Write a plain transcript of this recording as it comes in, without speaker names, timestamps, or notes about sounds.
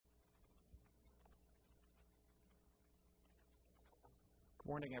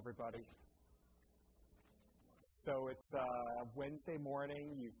Morning, everybody. So it's Wednesday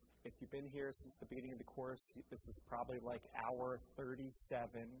morning. If you've been here since the beginning of the course, this is probably like hour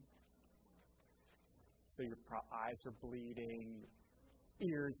 37. So your eyes are bleeding,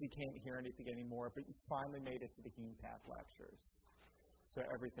 ears, you can't hear anything anymore, but you finally made it to the Path lectures. So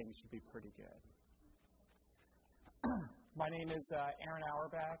everything should be pretty good. My name is Aaron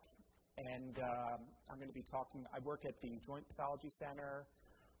Auerbach. And I'm going to be talking, I work at the Joint Pathology Center,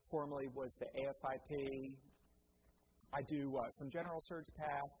 formerly was the AFIP. I do some general surg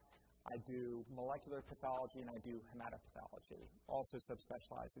path, I do molecular pathology, and I do hematopathology, also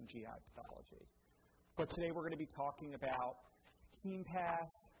subspecialized in GI pathology. But today we're going to be talking about heme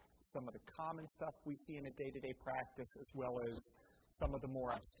path, some of the common stuff we see in a day-to-day practice, as well as some of the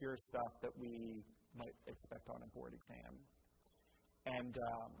more obscure stuff that we might expect on a board exam. And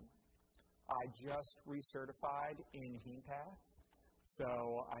I just recertified in heme path.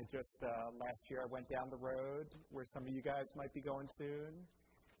 So I just, last year I went down the road where some of you guys might be going soon.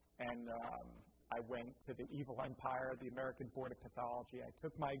 And I went to the evil empire, the American Board of Pathology. I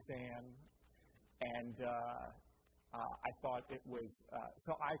took my exam and I thought it was,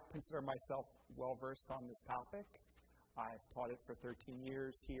 so I consider myself well-versed on this topic. I've taught it for 13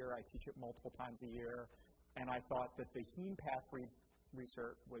 years here. I teach it multiple times a year. And I thought that the heme path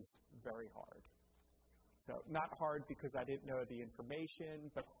research was very hard. So not hard because I didn't know the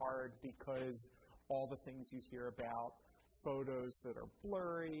information, but hard because all the things you hear about, photos that are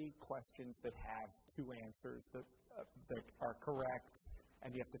blurry, questions that have two answers that are correct,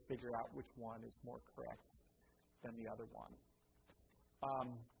 and you have to figure out which one is more correct than the other one.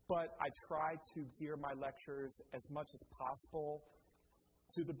 But I try to gear my lectures as much as possible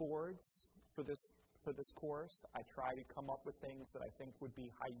to the boards for this course. I try to come up with things that I think would be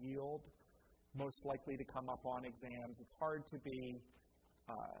high yield, most likely to come up on exams. It's hard to be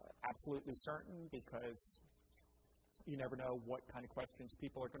absolutely certain because you never know what kind of questions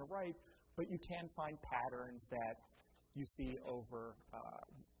people are going to write, but you can find patterns that you see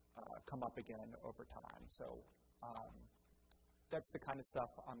come up again over time. So that's the kind of stuff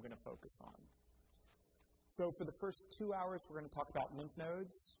I'm going to focus on. So for the first 2 hours, we're going to talk about lymph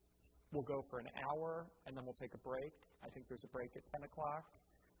nodes. We'll go for an hour, and then we'll take a break. I think there's a break at 10 o'clock.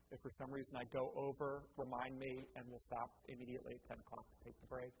 If for some reason I go over, remind me, and we'll stop immediately at 10 o'clock to take the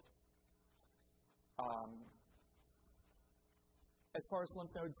break. As far as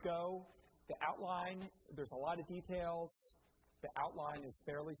lymph nodes go, the outline, there's a lot of details. The outline is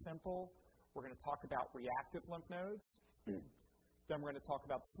fairly simple. We're going to talk about reactive lymph nodes. Then we're going to talk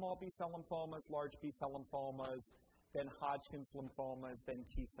about small B-cell lymphomas, large B-cell lymphomas, then Hodgkin's lymphomas, then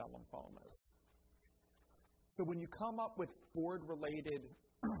T-cell lymphomas. So when you come up with board-related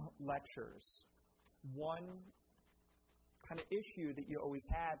lectures, one kind of issue that you always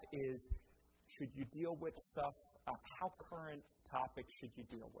have is, should you deal with stuff, how current topics should you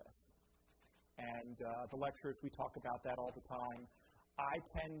deal with? And the lectures, we talk about that all the time. I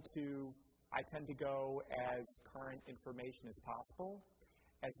tend to go as current information as possible.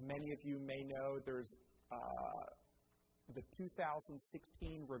 As many of you may know, there's the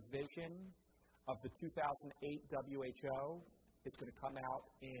 2016 revision of the 2008 WHO is going to come out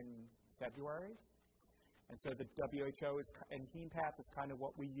in February. And so the WHO and heme path is kind of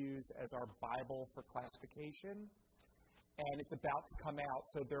what we use as our Bible for classification. And it's about to come out.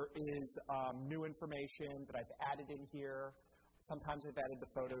 So there is new information that I've added in here. Sometimes I've added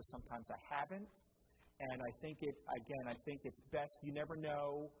the photos, sometimes I haven't. And I think it's best, you never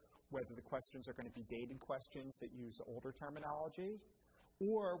know whether the questions are going to be dated questions that use older terminology,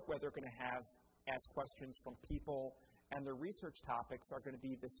 or whether they're going to ask questions from people, and their research topics are going to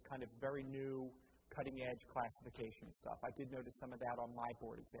be this kind of very new, cutting-edge classification stuff. I did notice some of that on my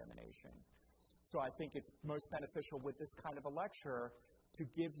board examination. So I think it's most beneficial with this kind of a lecture to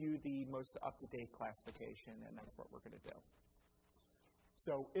give you the most up-to-date classification, and that's what we're going to do.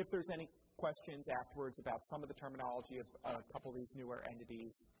 So if there's any questions afterwards about some of the terminology of a couple of these newer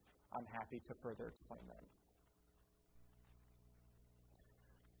entities, I'm happy to further explain them.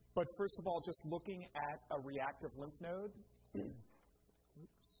 But first of all, just looking at a reactive lymph node.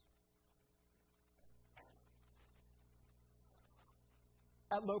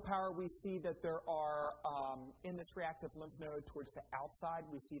 At low power, we see that there are, in this reactive lymph node towards the outside,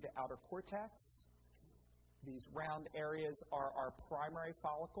 we see the outer cortex. These round areas are our primary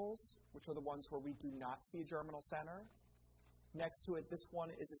follicles, which are the ones where we do not see a germinal center. Next to it, this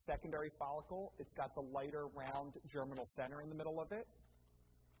one is a secondary follicle. It's got the lighter round germinal center in the middle of it.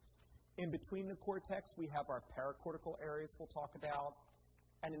 In between the cortex, we have our paracortical areas we'll talk about.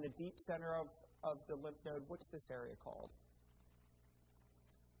 And in the deep center of the lymph node, what's this area called?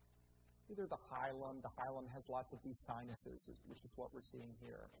 either the hilum. The hilum has lots of these sinuses, which is what we're seeing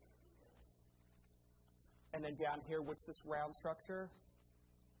here. And then down here, what's this round structure?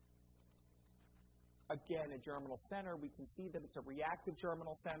 Again, a germinal center. We can see that it's a reactive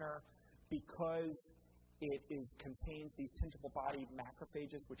germinal center because it contains these tingible body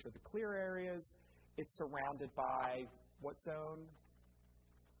macrophages, which are the clear areas. It's surrounded by what zone?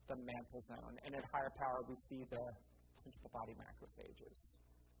 The mantle zone. And at higher power, we see the tingible body macrophages.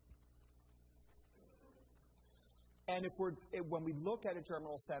 And when we look at a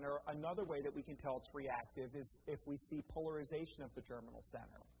germinal center, another way that we can tell it's reactive is if we see polarization of the germinal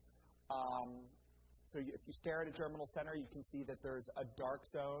center. So if you stare at a germinal center, you can see that there's a dark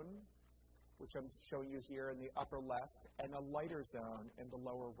zone, which I'm showing you here in the upper left, and a lighter zone in the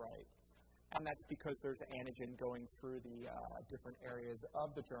lower right. And that's because there's antigen going through the different areas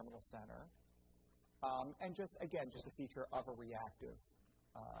of the germinal center. And just a feature of a reactive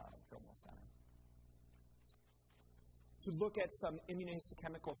germinal center. To look at some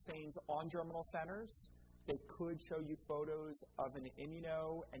immunohistochemical stains on germinal centers, they could show you photos of an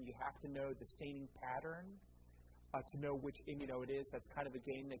immuno, and you have to know the staining pattern to know which immuno it is. That's kind of a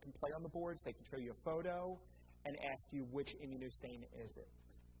game they can play on the boards. They can show you a photo and ask you which immunostain is it.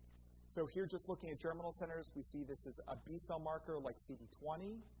 So here, just looking at germinal centers, we see this is a B-cell marker like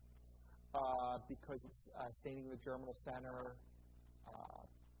CD20 because it's staining the germinal center,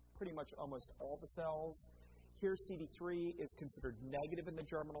 pretty much almost all the cells. Here, CD3 is considered negative in the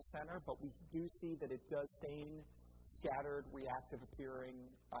germinal center, but we do see that it does stain scattered, reactive-appearing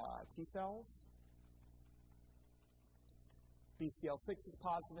T cells. BCL6 is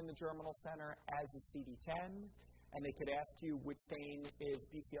positive in the germinal center, as is CD10. And they could ask you which stain is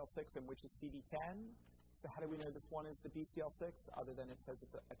BCL6 and which is CD10. So how do we know this one is the BCL6, other than it says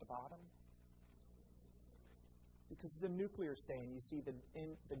at the bottom? Because it's a nuclear stain. You see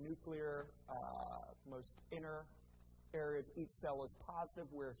the nuclear, most inner area of each cell is positive,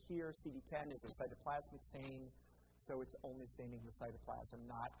 where here CD10 is a cytoplasmic stain, so it's only staining the cytoplasm,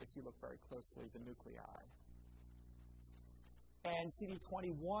 not, if you look very closely, the nuclei. And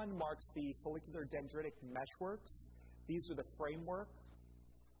CD21 marks the follicular dendritic meshworks. These are the framework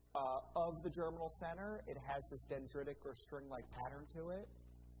of the germinal center. It has this dendritic or string-like pattern to it.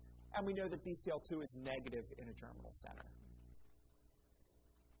 And we know that BCL2 is negative in a germinal center.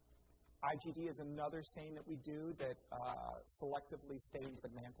 IgD is another stain that we do that selectively stains the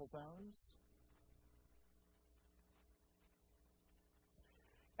mantle zones.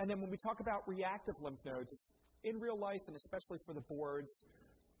 And then when we talk about reactive lymph nodes, in real life, and especially for the boards,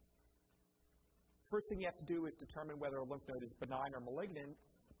 first thing you have to do is determine whether a lymph node is benign or malignant.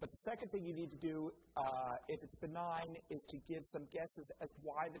 But the second thing you need to do, if it's benign, is to give some guesses as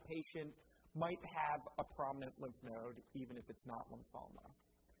why the patient might have a prominent lymph node, even if it's not lymphoma.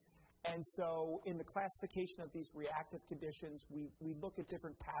 And so in the classification of these reactive conditions, we look at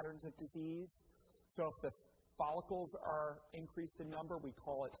different patterns of disease. So if the follicles are increased in number, we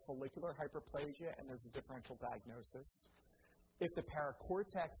call it follicular hyperplasia, and there's a differential diagnosis. If the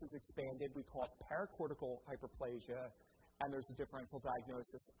paracortex is expanded, we call it paracortical hyperplasia, and there's a differential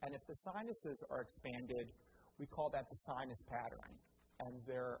diagnosis. And if the sinuses are expanded, we call that the sinus pattern, and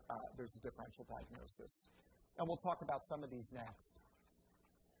there's a differential diagnosis. And we'll talk about some of these next.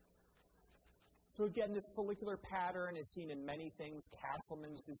 So again, this follicular pattern is seen in many things: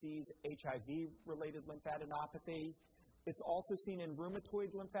 Castleman's disease, HIV-related lymphadenopathy. It's also seen in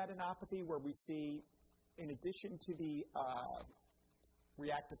rheumatoid lymphadenopathy, where we see, in addition to the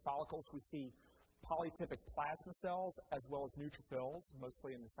reactive follicles, we see polytypic plasma cells as well as neutrophils,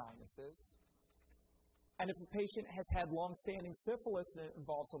 mostly in the sinuses. And if a patient has had long-standing syphilis and it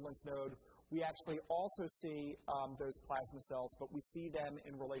involves a lymph node, we actually also see those plasma cells, but we see them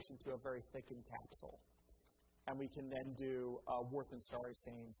in relation to a very thickened capsule. And we can then do Warthin-Starry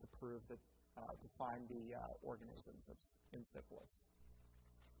stains to prove that, to find the organisms in syphilis.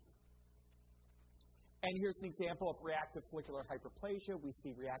 And here's an example of reactive follicular hyperplasia. We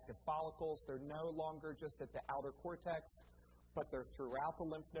see reactive follicles. They're no longer just at the outer cortex, but they're throughout the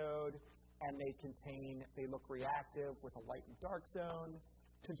lymph node, and they look reactive with a light and dark zone,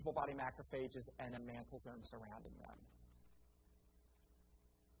 tingible body macrophages, and a mantle zone surrounding them.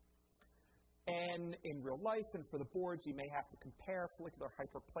 And in real life and for the boards, you may have to compare follicular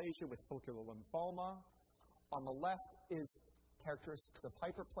hyperplasia with follicular lymphoma. On the left is characteristics of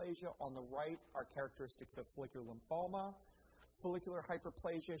hyperplasia. On the right are characteristics of follicular lymphoma. Follicular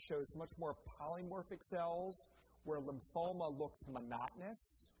hyperplasia shows much more polymorphic cells, where lymphoma looks monotonous.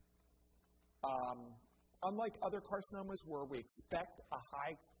 Unlike other carcinomas where we expect a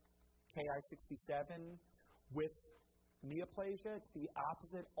high Ki-67 with neoplasia. It's the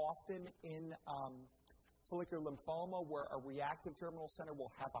opposite often in follicular lymphoma, where a reactive germinal center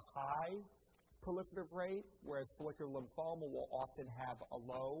will have a high proliferative rate, whereas follicular lymphoma will often have a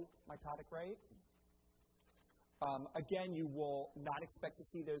low mitotic rate. Again, you will not expect to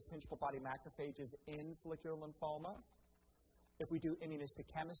see those pinchable body macrophages in follicular lymphoma. If we do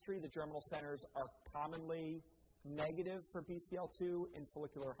immunohistochemistry, the germinal centers are commonly negative for BCL2 in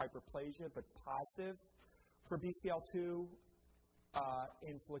follicular hyperplasia, but positive for BCL2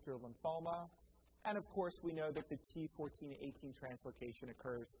 in follicular lymphoma. And of course, we know that the T14-18 translocation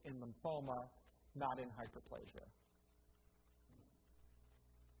occurs in lymphoma, not in hyperplasia.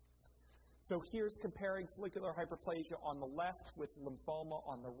 So here's comparing follicular hyperplasia on the left with lymphoma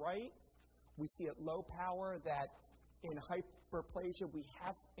on the right. We see at low power that in hyperplasia we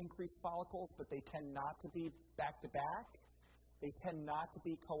have increased follicles, but they tend not to be back-to-back. They tend not to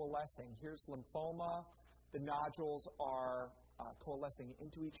be coalescing. Here's lymphoma. The nodules are coalescing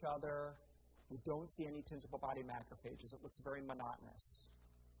into each other. We don't see any tingible body macrophages. It looks very monotonous.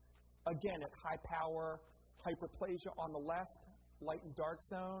 Again, at high power, hyperplasia on the left, light and dark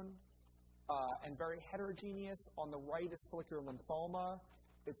zone, and very heterogeneous. On the right is follicular lymphoma.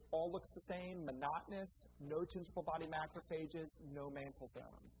 It all looks the same, monotonous, no tingible body macrophages, no mantle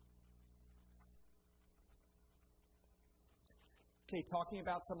zone. Okay, talking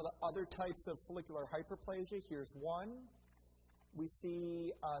about some of the other types of follicular hyperplasia, here's one. We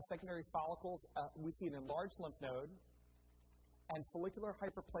see secondary follicles, we see an enlarged lymph node, and follicular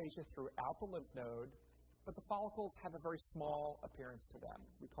hyperplasia throughout the lymph node, but the follicles have a very small appearance to them.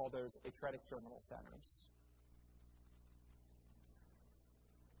 We call those atretic germinal centers.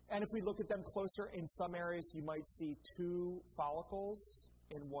 And if we look at them closer, in some areas you might see two follicles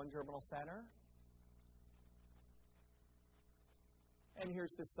in one germinal center. And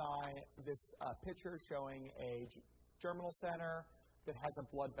here's the picture showing a germinal center that has a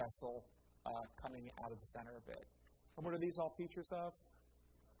blood vessel coming out of the center of it. And what are these all features of?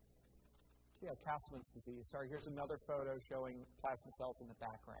 Yeah, Castleman's disease. Sorry, here's another photo showing plasma cells in the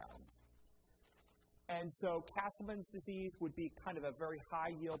background. And so Castleman's disease would be kind of a very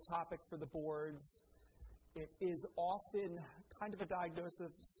high-yield topic for the boards. It is often kind of a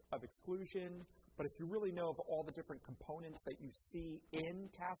diagnosis of exclusion, but if you really know of all the different components that you see in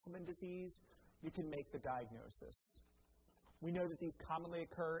Castleman disease, you can make the diagnosis. We know that these commonly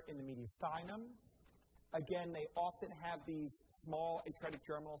occur in the mediastinum. Again, they often have these small atretic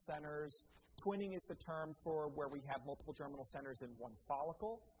germinal centers. Twinning is the term for where we have multiple germinal centers in one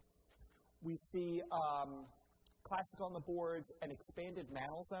follicle. We see, classic on the boards, an expanded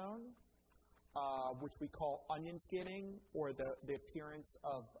mantle zone, which we call onion skinning, or the appearance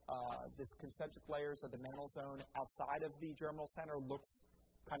of the concentric layers of the mantle zone outside of the germinal center looks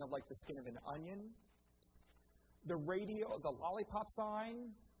kind of like the skin of an onion. The lollipop sign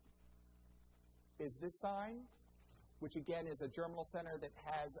is this sign, which again is a germinal center that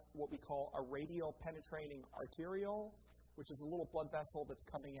has what we call a radial penetrating arteriole, which is a little blood vessel that's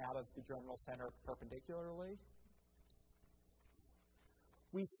coming out of the germinal center perpendicularly.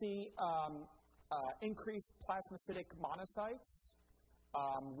 We see increased plasmacytic monocytes.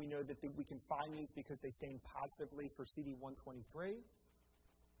 We know that we can find these because they stain positively for CD123.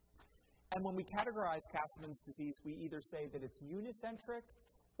 And when we categorize Castleman's disease, we either say that it's unicentric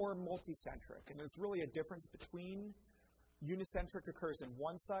or multicentric. And there's really a difference between unicentric occurs in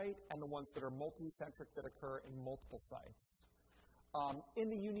one site and the ones that are multicentric that occur in multiple sites. In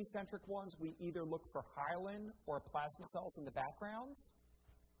the unicentric ones, we either look for hyaline or plasma cells in the background.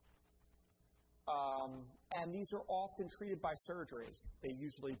 And these are often treated by surgery. They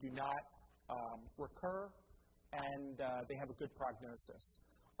usually do not recur, and they have a good prognosis.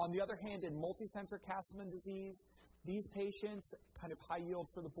 On the other hand, in multicentric Castleman disease, these patients, kind of high yield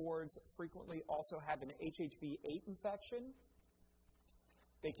for the boards, frequently also have an HHV8 infection.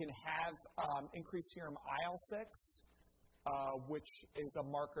 They can have increased serum IL-6, which is a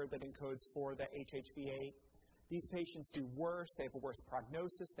marker that encodes for the HHV8. These patients do worse. They have a worse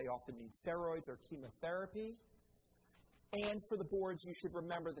prognosis. They often need steroids or chemotherapy. And for the boards, you should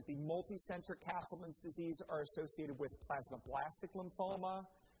remember that the multicentric Castleman's disease are associated with plasmablastic lymphoma,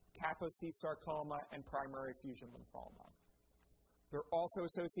 Kaposi sarcoma, and primary fusion lymphoma. They're also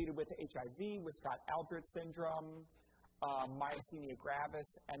associated with HIV, with Scott-Aldrich syndrome, myasthenia gravis,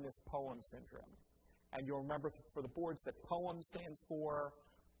 and this POEM syndrome. And you'll remember for the boards that POEM stands for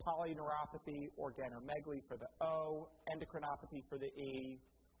polyneuropathy, organomegaly for the O, endocrinopathy for the E,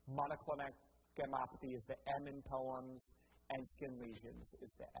 monoclonic gammopathy is the M in POEMs, and skin lesions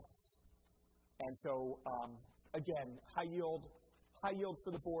is the S. And so, again, high yield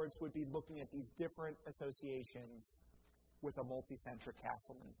for the boards would be looking at these different associations with a multicentric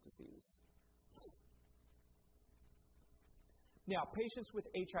Castleman's disease. Now, patients with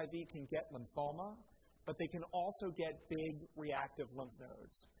HIV can get lymphoma, but they can also get big reactive lymph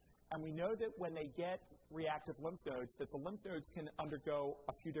nodes. And we know that when they get reactive lymph nodes, that the lymph nodes can undergo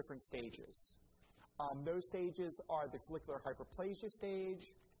a few different stages. Those stages are the follicular hyperplasia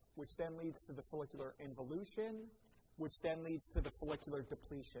stage, which then leads to the follicular involution, which then leads to the follicular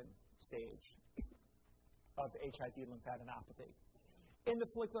depletion stage of HIV lymphadenopathy. In the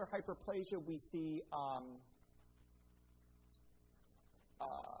follicular hyperplasia, we see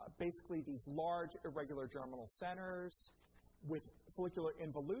basically these large irregular germinal centers. With follicular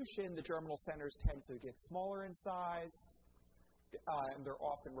involution, the germinal centers tend to get smaller in size, and they're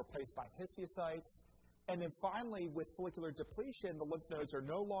often replaced by histiocytes. And then finally, with follicular depletion, the lymph nodes are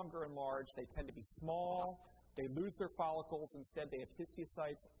no longer enlarged. They tend to be small. They lose their follicles. Instead, they have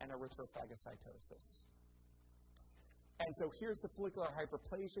histiocytes and erythrophagocytosis. And so here's the follicular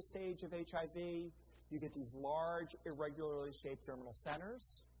hyperplasia stage of HIV. You get these large, irregularly shaped germinal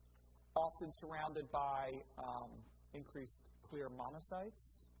centers, often surrounded by increased clear monocytes.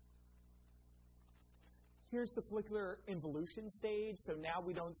 Here's the follicular involution stage. So now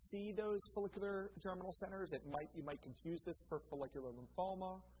we don't see those follicular germinal centers. You might confuse this for follicular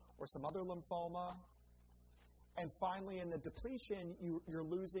lymphoma or some other lymphoma. And finally, in the depletion, you're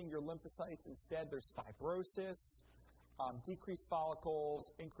losing your lymphocytes. Instead, there's fibrosis, decreased follicles,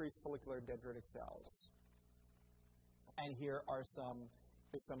 increased follicular dendritic cells. And here are some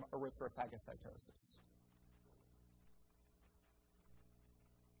erythrophagocytosis.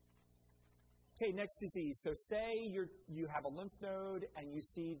 Okay, next disease. So say you have a lymph node and you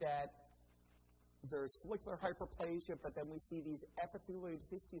see that there's follicular hyperplasia, but then we see these epithelioid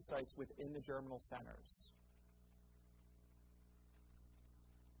histiocytes within the germinal centers.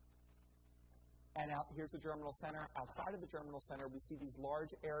 And here's the germinal center. Outside of the germinal center, we see these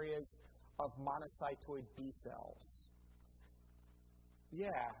large areas of monocytoid B cells. Yeah,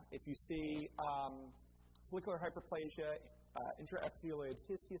 if you see follicular hyperplasia, intraepithelioid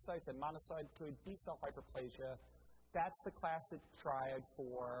histiocytes, and monocytoid B-cell hyperplasia, that's the classic triad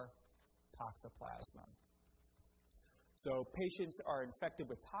for toxoplasma. So patients are infected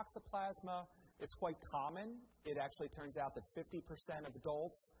with toxoplasma. It's quite common. It actually turns out that 50% of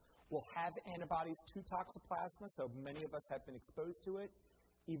adults will have antibodies to toxoplasma, so many of us have been exposed to it,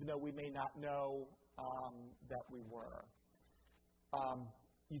 even though we may not know that we were.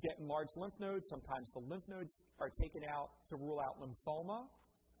 You get enlarged lymph nodes. Sometimes the lymph nodes are taken out to rule out lymphoma.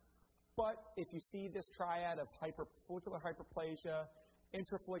 But if you see this triad of follicular hyperplasia,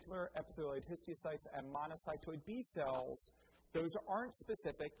 intrafollicular epithelioid histiocytes, and monocytoid B cells, those aren't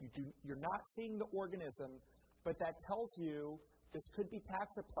specific. You're not seeing the organism, but that tells you this could be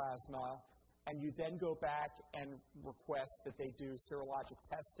toxoplasma, and you then go back and request that they do serologic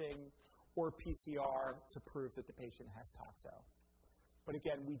testing or PCR to prove that the patient has toxo. But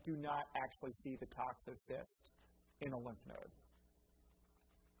again, we do not actually see the toxocyst in a lymph node.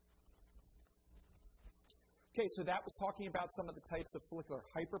 Okay, so that was talking about some of the types of follicular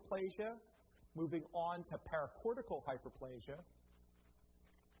hyperplasia. Moving on to paracortical hyperplasia.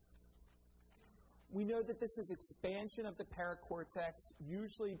 We know that this is expansion of the paracortex,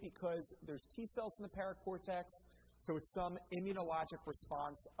 usually because there's T cells in the paracortex, so it's some immunologic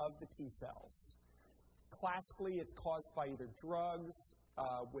response of the T cells. Classically, it's caused by either drugs,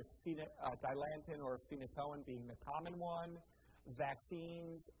 with dilantin or phenytoin being the common one,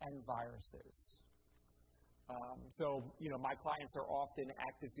 vaccines, and viruses. So, my clients are often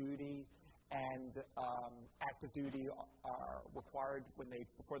active duty, and active duty are required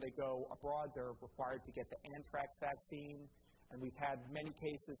before they go abroad, they're required to get the anthrax vaccine. And we've had many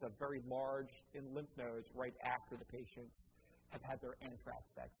cases of very large lymph nodes right after the patients have had their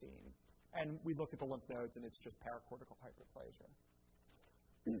anthrax vaccine. And we look at the lymph nodes, and it's just paracortical hyperplasia.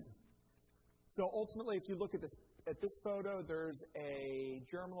 So ultimately, if you look at this photo, there's a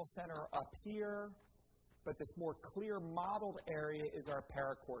germinal center up here, but this more clear mottled area is our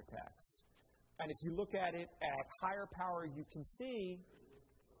paracortex. And if you look at it at higher power, you can see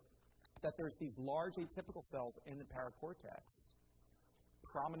that there's these large atypical cells in the paracortex,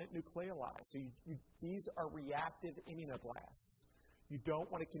 prominent nucleoli. So these are reactive immunoblasts. You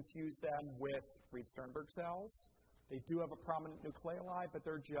don't want to confuse them with Reed-Sternberg cells. They do have a prominent nucleoli, but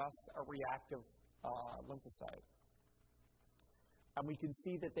they're just a reactive lymphocyte. And we can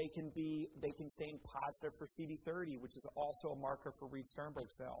see that they contain positive for CD30, which is also a marker for Reed-Sternberg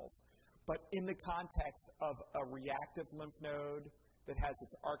cells. But in the context of a reactive lymph node that has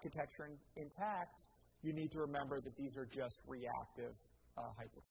its architecture intact, you need to remember that these are just reactive hyperplasia.